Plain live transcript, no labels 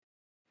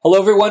Hello,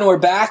 everyone. We're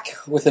back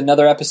with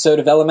another episode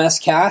of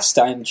LMS Cast.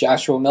 I'm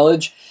Joshua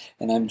Millage,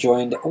 and I'm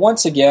joined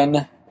once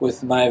again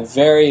with my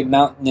very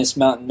mountainous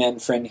mountain man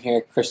friend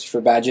here,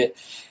 Christopher Badgett.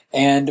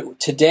 And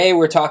today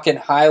we're talking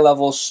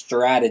high-level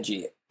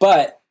strategy.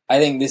 But I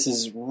think this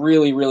is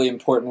really, really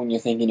important when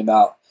you're thinking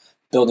about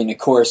building a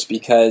course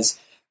because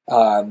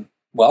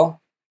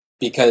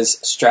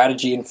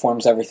strategy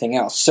informs everything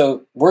else.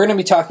 So we're going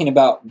to be talking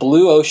about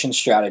blue ocean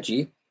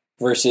strategy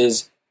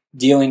versus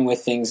dealing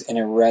with things in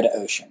a red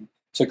ocean.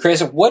 So,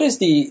 Chris, what is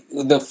the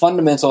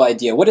fundamental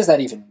idea? What does that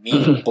even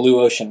mean,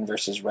 blue ocean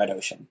versus red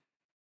ocean?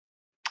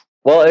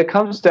 Well, it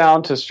comes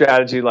down to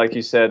strategy, like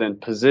you said, and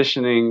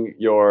positioning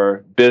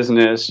your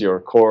business, your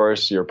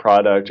course, your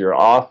product, your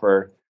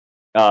offer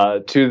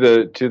to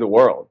the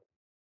world.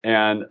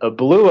 And a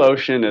blue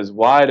ocean is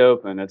wide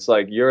open. It's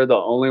like you're the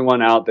only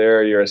one out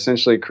there. You're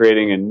essentially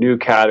creating a new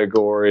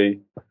category.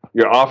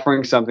 You're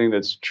offering something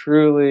that's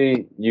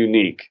truly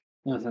unique.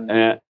 Mm-hmm.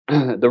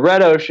 And the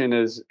red ocean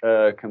is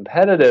a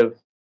competitive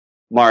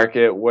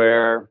market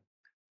where,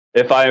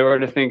 if I were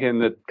to think in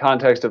the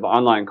context of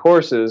online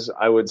courses,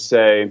 I would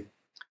say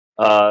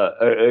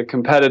a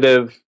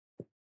competitive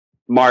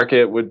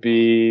market would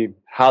be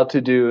how to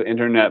do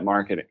internet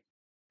marketing.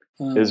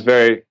 Is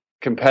very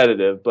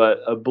competitive,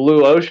 but a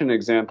blue ocean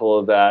example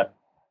of that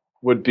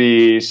would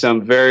be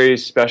some very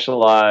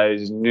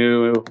specialized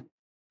new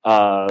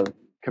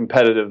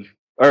competitive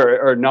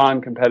or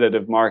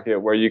non-competitive market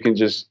where you can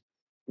just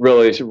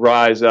really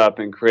rise up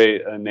and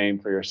create a name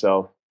for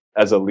yourself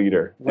as a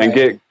leader, right,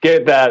 and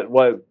get that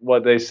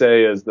what they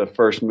say is the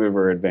first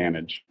mover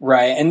advantage.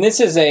 Right, and this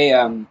is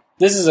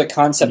a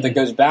concept that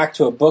goes back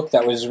to a book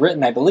that was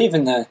written, I believe,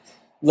 in the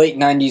late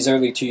 90s,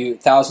 early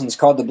 2000s,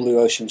 called The Blue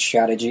Ocean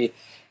Strategy.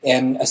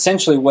 And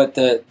essentially, what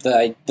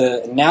the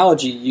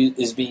analogy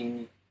is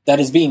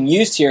being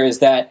used here is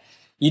that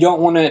you don't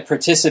want to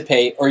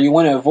participate, or you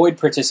want to avoid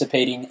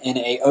participating in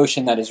a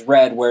ocean that is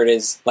red, where it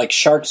is like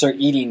sharks are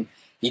eating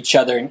each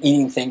other and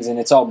eating things, and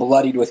it's all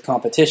bloodied with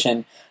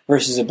competition,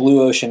 versus a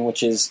blue ocean,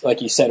 which is,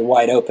 like you said,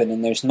 wide open,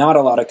 and there's not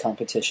a lot of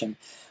competition.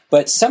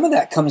 But some of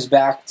that comes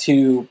back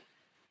to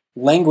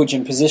language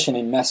and position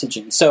and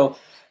messaging. So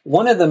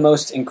one of the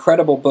most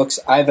incredible books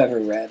I've ever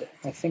read,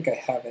 I think I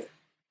have it.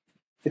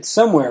 It's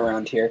somewhere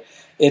around here.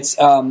 It's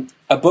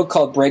a book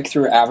called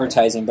Breakthrough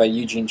Advertising by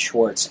Eugene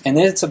Schwartz. And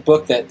it's a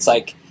book that's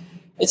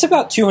it's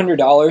about $200,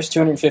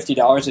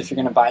 $250 if you're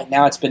going to buy it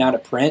now. It's been out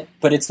of print,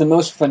 but it's the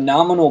most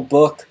phenomenal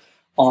book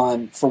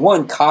on, for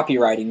one,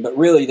 copywriting, but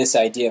really this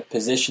idea of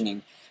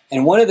positioning.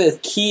 And one of the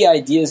key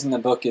ideas in the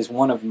book is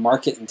one of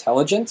market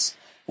intelligence.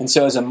 And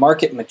so as a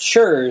market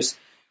matures,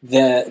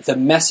 the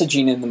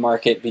messaging in the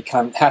market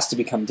has to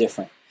become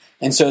different.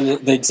 And so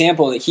the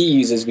example that he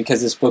uses,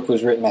 because this book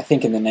was written, I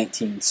think, in the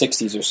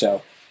 1960s or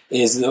so,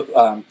 is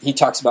he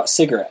talks about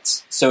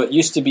cigarettes. So it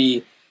used to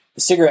be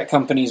the cigarette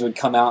companies would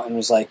come out and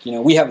was like,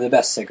 we have the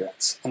best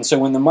cigarettes. And so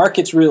when the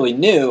market's really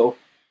new,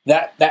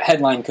 that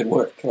headline could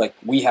work. Like,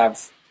 we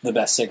have the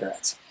best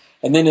cigarettes.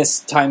 And then as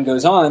time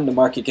goes on, the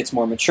market gets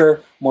more mature,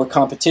 more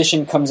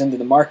competition comes into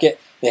the market,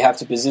 they have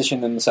to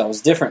position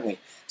themselves differently.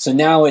 So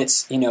now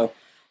it's,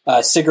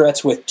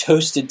 cigarettes with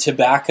toasted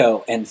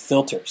tobacco and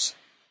filters.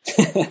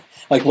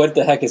 Like, what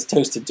the heck is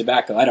toasted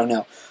tobacco? I don't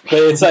know. But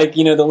it's like,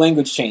 the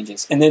language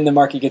changes. And then the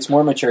market gets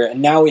more mature.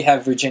 And now we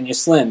have Virginia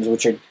Slims,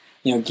 which are,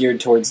 geared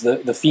towards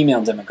the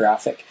female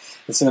demographic.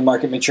 And so the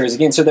market matures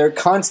again. So they're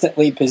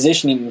constantly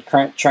positioning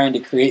and trying to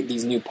create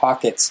these new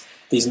pockets,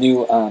 these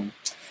new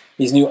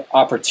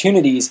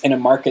opportunities in a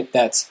market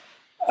that's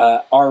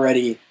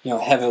already,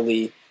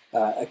 heavily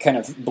kind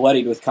of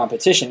bloodied with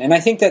competition. And I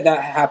think that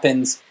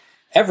happens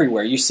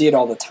everywhere. You see it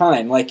all the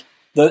time. Like,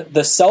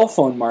 the cell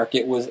phone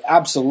market was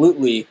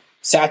absolutely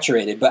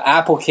saturated, but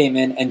Apple came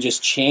in and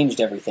just changed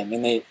everything.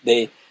 And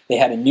they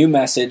had a new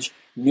message,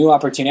 new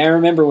opportunity. I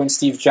remember when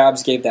Steve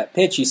Jobs gave that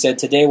pitch, he said,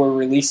 today we're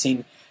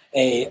releasing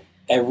a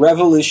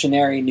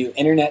revolutionary new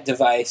internet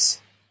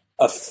device,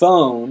 a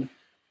phone,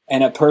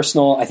 and a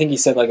personal, I think he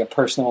said, like, a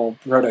personal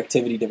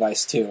productivity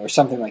device too, or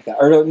something like that.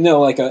 Or no,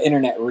 like an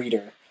internet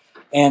reader.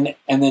 And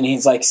then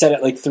he's like, said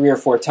it like 3 or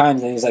 4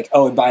 times, and he's like,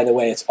 oh, and by the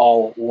way, it's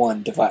all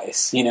one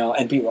device,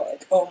 and people are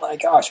like, oh my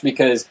gosh,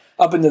 because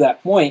up until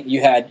that point,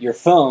 you had your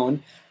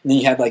phone, and then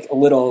you had like a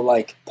little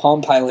like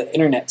Palm Pilot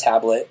internet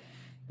tablet.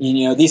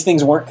 These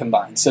things weren't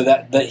combined. So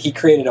that he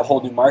created a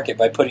whole new market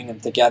by putting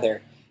them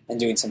together and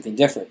doing something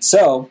different.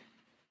 So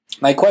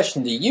my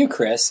question to you,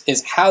 Chris,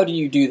 is how do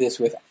you do this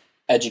with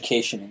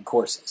education and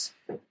courses?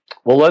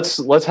 Well,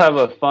 let's have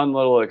a fun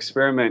little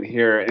experiment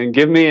here, and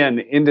give me an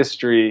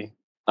industry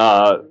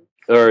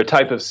or a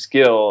type of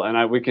skill,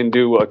 and we can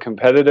do a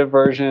competitive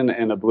version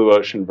and a blue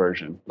ocean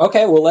version.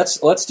 Okay, well,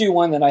 let's do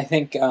one that I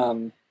think.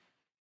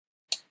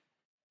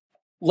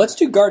 Let's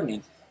do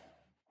gardening.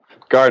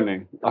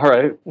 Gardening, all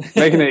right,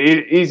 making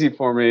it easy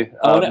for me.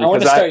 I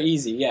want to start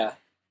easy, yeah.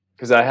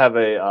 Because I have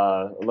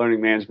a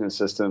learning management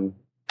system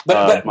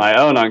but my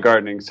own on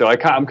gardening, so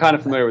I'm kind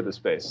of familiar with the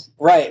space.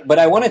 Right, but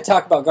I want to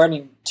talk about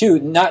gardening too,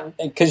 not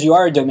because you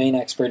are a domain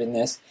expert in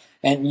this,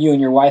 and you and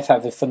your wife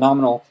have a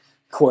phenomenal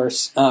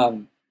course.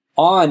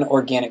 on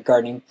organic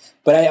gardening,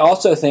 but I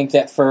also think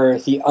that for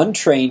the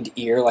untrained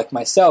ear like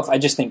myself, I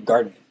just think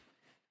gardening.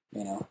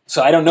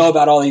 So I don't know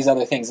about all these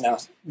other things. Now,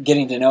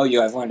 getting to know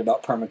you, I've learned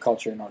about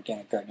permaculture and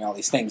organic gardening, all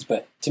these things.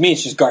 But to me,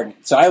 it's just gardening.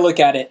 So I look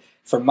at it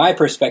from my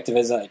perspective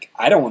as like,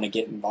 I don't want to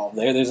get involved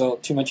there. There's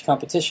too much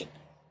competition.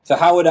 So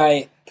how would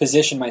I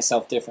position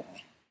myself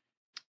differently?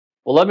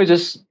 Well, let me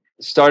just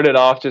start it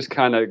off, just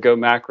kind of go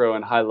macro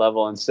and high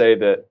level and say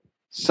that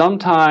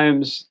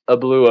sometimes a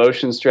blue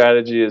ocean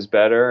strategy is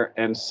better,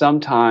 and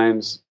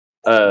sometimes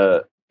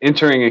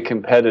entering a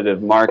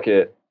competitive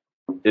market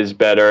is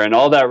better. And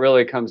all that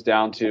really comes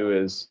down to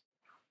is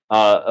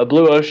a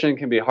blue ocean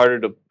can be harder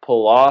to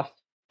pull off.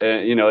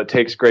 It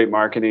takes great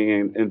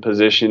marketing and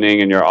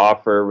positioning, and your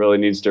offer really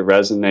needs to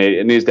resonate.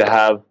 It needs to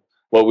have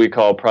what we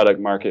call product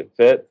market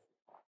fit.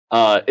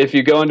 If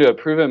you go into a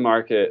proven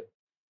market,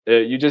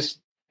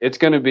 it's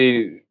going to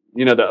be,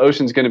 the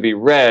ocean's going to be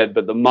red,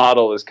 but the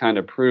model is kind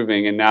of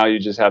proving, and now you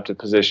just have to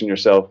position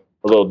yourself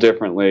a little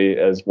differently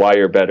as why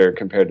you're better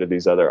compared to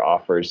these other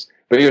offers,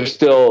 but you're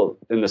still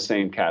in the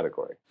same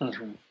category.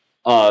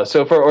 Mm-hmm.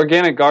 So for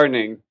organic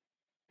gardening,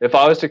 if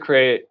I was to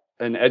create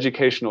an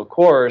educational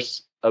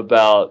course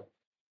about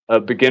a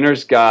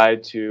beginner's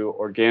guide to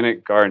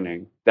organic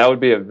gardening, that would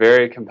be a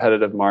very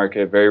competitive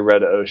market, very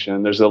red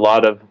ocean. There's a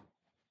lot of,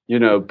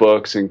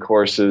 books and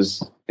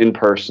courses in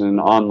person,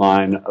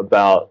 online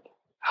about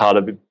how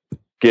to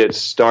get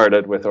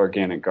started with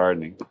organic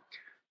gardening.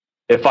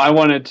 If I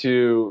wanted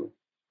to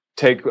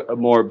take a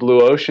more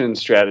blue ocean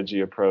strategy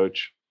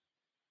approach,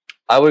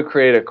 I would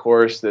create a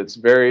course that's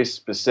very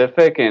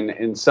specific and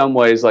in some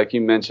ways, like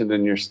you mentioned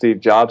in your Steve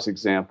Jobs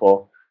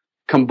example,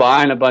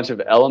 combine a bunch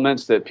of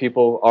elements that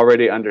people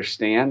already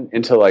understand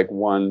into like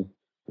one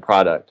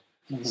product.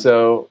 Mm-hmm.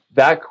 So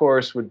that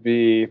course would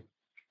be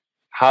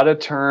how to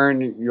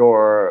turn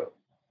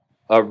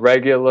a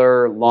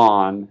regular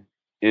lawn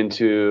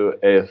into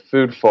a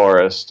food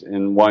forest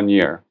in 1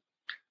 year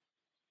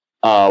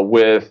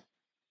with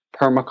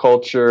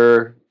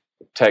permaculture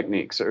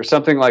techniques or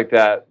something like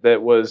that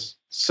was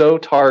so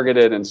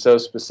targeted and so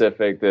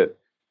specific that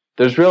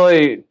there's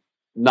really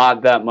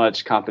not that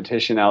much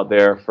competition out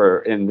there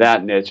in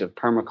that niche of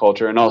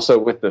permaculture, and also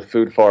with the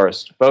food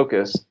forest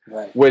focus,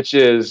 right, which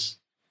is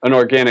an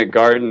organic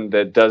garden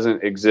that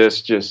doesn't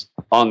exist just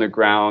on the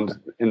ground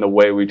in the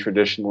way we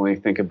traditionally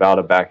think about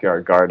a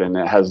backyard garden.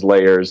 It has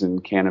layers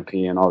and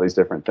canopy and all these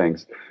different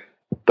things.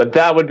 But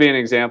that would be an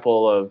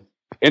example of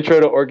intro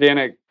to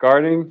organic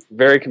gardening,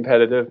 very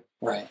competitive.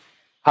 Right.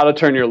 How to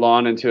turn your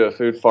lawn into a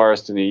food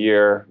forest in a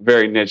year,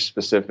 very niche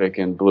specific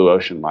and blue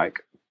ocean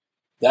like.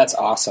 That's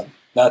awesome.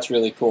 That's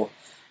really cool.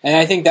 And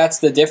I think that's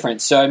the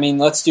difference. So,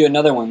 let's do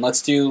another one.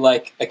 Let's do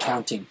like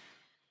accounting.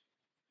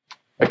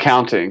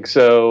 Accounting.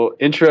 So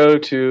intro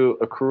to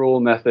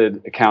accrual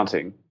method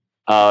accounting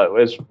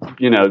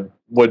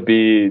would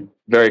be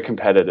very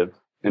competitive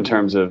in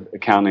terms of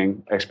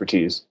accounting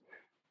expertise.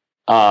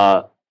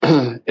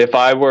 If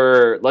I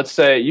were, let's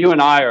say you and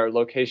I are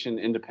location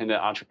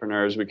independent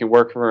entrepreneurs, we can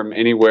work from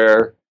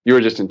anywhere. You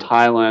were just in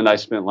Thailand. I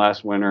spent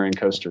last winter in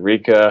Costa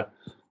Rica.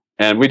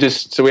 And we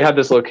have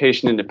this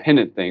location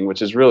independent thing,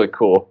 which is really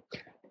cool.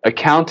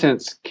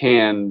 Accountants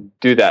can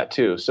do that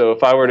too. So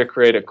if I were to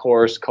create a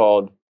course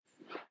called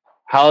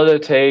how to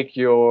take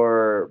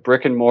your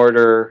brick and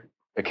mortar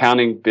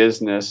accounting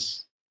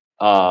business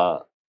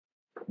 100%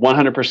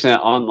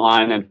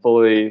 online and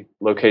fully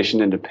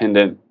location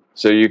independent,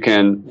 so you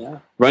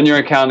can run your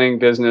accounting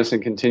business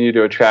and continue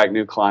to attract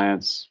new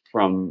clients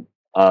from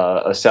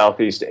a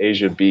Southeast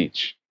Asia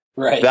beach.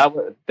 Right.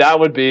 That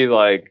would be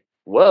like,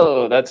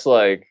 whoa, that's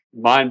like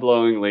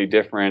mind-blowingly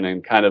different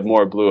and kind of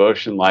more blue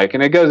ocean like,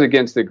 and it goes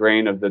against the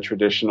grain of the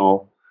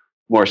traditional,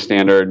 more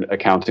standard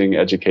accounting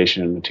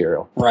education and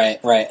material. Right.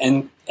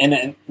 And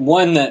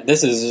one that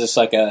this is just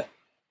like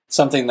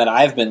something that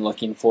I've been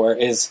looking for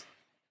is,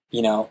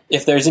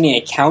 if there's any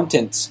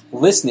accountants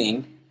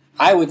listening,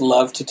 I would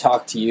love to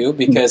talk to you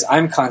because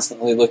I'm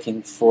constantly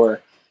looking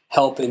for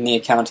help in the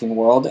accounting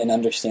world and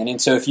understanding.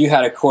 So if you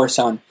had a course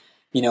on,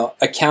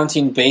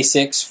 accounting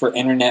basics for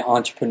internet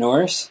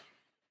entrepreneurs,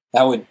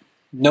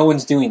 no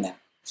one's doing that.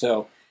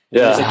 So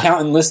if there's an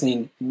accountant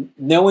listening,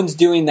 no one's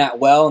doing that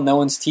well. No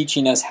one's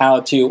teaching us how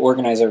to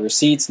organize our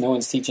receipts. No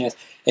one's teaching us,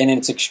 and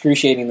it's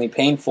excruciatingly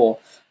painful.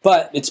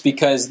 But it's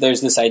because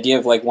there's this idea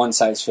of like one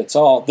size fits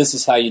all. This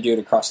is how you do it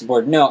across the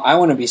board. No, I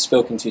want to be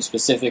spoken to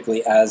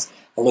specifically as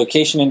a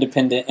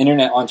location-independent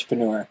internet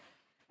entrepreneur.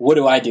 What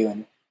do I do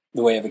in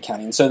the way of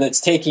accounting? So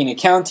that's taking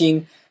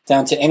accounting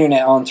down to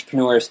internet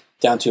entrepreneurs,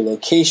 down to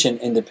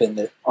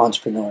location-independent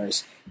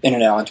entrepreneurs,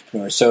 internet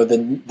entrepreneurs. So the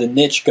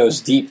niche goes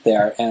deep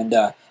there. And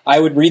I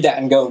would read that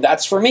and go,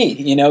 that's for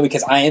me,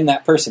 because I am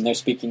that person. They're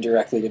speaking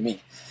directly to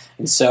me.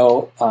 And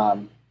so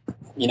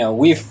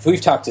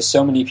we've talked to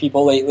so many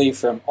people lately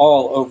from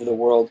all over the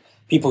world,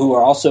 people who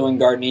are also in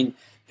gardening,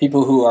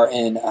 people who are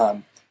in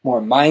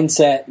more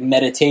mindset,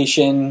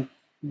 meditation,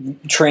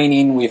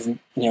 training. We've,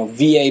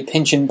 VA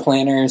pension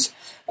planners.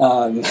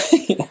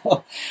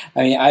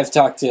 I've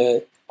talked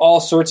to all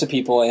sorts of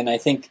people, and I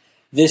think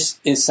this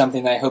is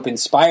something that I hope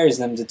inspires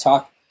them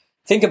to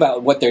think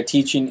about what they're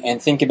teaching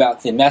and think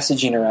about the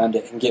messaging around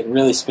it and get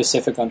really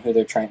specific on who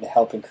they're trying to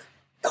help and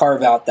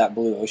carve out that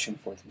blue ocean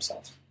for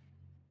themselves.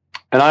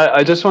 And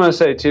I just want to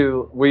say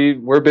too,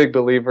 we're big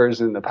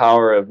believers in the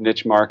power of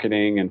niche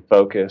marketing and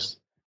focus.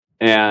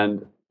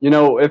 And,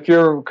 if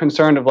you're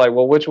concerned of like,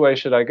 well, which way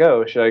should I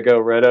go? Should I go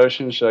red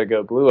ocean? Should I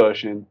go blue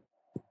ocean?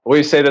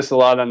 We say this a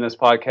lot on this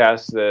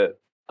podcast that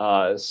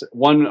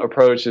one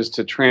approach is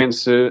to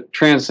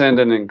transcend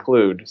and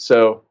include.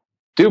 So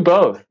do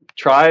both.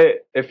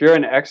 If you're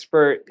an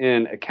expert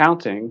in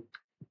accounting,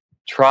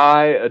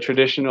 try a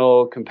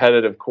traditional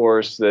competitive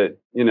course that,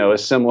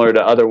 is similar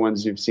to other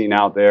ones you've seen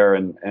out there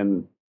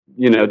and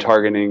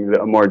targeting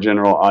a more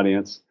general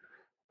audience.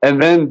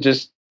 And then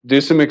just do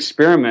some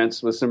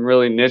experiments with some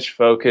really niche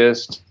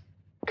focused,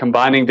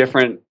 combining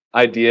different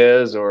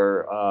ideas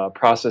or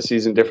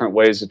processes in different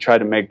ways to try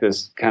to make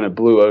this kind of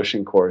blue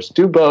ocean course.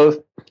 Do both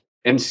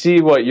and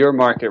see what your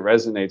market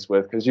resonates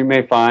with, because you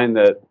may find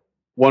that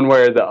one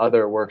way or the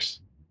other works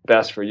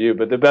best for you.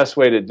 But the best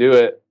way to do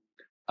it,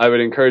 I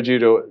would encourage you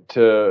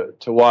to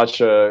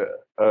watch a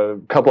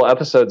couple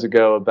episodes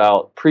ago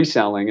about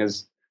pre-selling,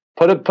 is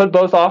put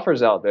both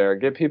offers out there,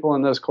 get people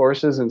in those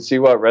courses and see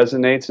what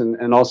resonates,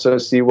 and also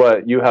see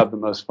what you have the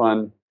most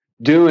fun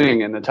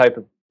doing and the type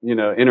of,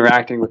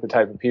 interacting with the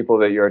type of people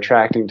that you're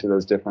attracting to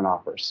those different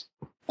offers.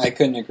 I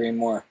couldn't agree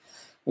more.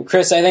 Well,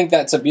 Chris, I think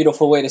that's a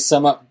beautiful way to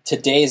sum up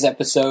today's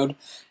episode,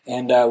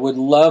 and would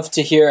love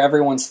to hear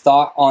everyone's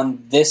thought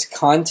on this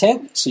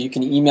content. So you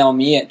can email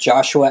me at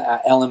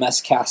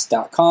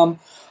joshua@lmscast.com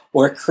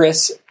or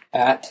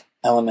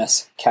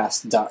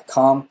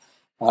chris@lmscast.com.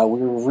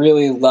 We're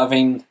really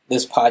loving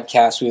this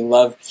podcast. We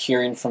love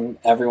hearing from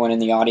everyone in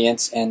the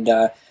audience, and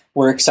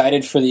we're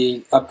excited for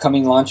the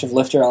upcoming launch of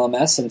Lifter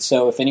LMS. And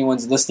so if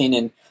anyone's listening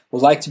and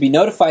would like to be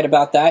notified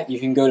about that, you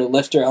can go to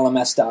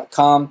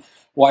lifterlms.com,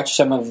 watch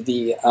some of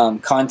the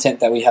content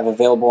that we have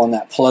available on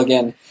that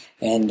plugin,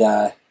 and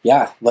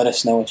let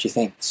us know what you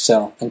think.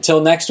 So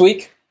until next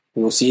week,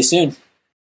 we will see you soon.